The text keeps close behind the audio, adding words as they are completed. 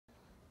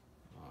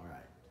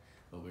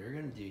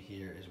gonna do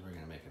here is we're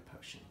gonna make a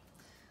potion.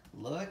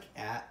 Look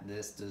at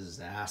this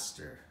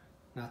disaster.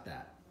 Not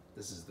that.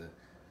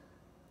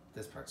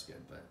 This part's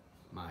good, but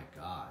my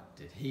God,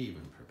 did he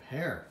even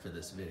prepare for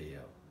this video?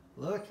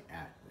 Look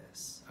at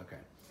this. Okay.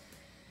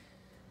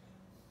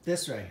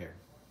 This right here.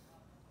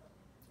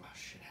 Oh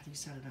shit, how do you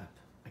set it up?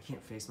 I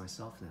can't face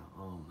myself now.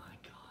 Oh my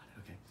God,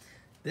 okay.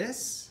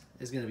 This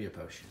is gonna be a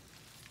potion.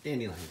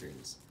 Dandelion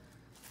greens.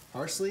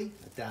 Parsley,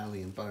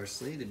 Italian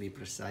parsley to be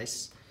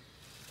precise.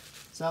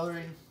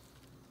 Celery,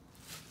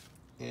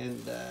 and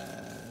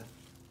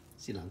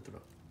cilantro.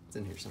 It's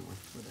in here somewhere.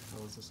 Where the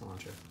hell is the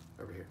cilantro?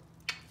 Over here.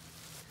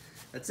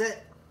 That's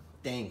it.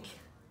 Dank,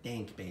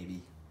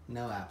 baby.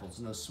 No apples,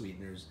 no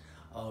sweeteners.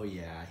 Oh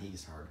yeah,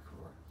 he's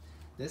hardcore.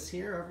 This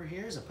here, over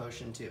here, is a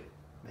potion too.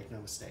 Make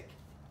no mistake.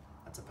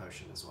 That's a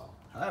potion as well.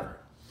 However,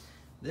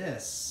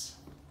 this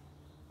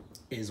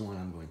is one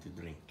I'm going to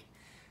drink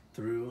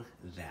through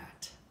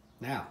that.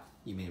 Now,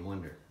 you may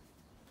wonder,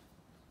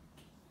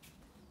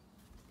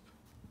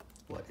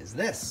 what is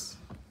this?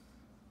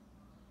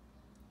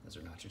 Those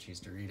are nacho cheese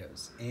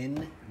Doritos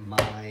in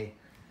my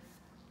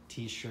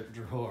t-shirt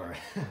drawer.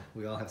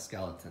 We all have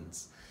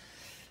skeletons.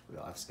 We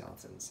all have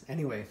skeletons.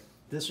 Anyway,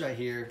 this right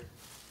here,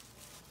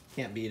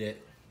 can't beat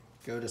it.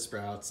 Go to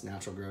Sprouts,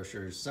 Natural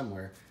Grocers,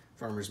 somewhere,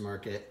 farmer's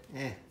market.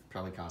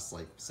 Probably costs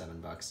like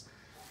 $7.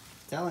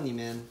 Telling you,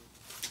 man,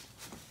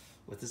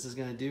 what this is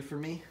gonna do for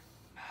me,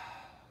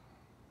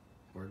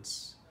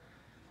 words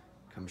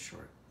come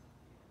short.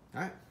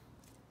 All right.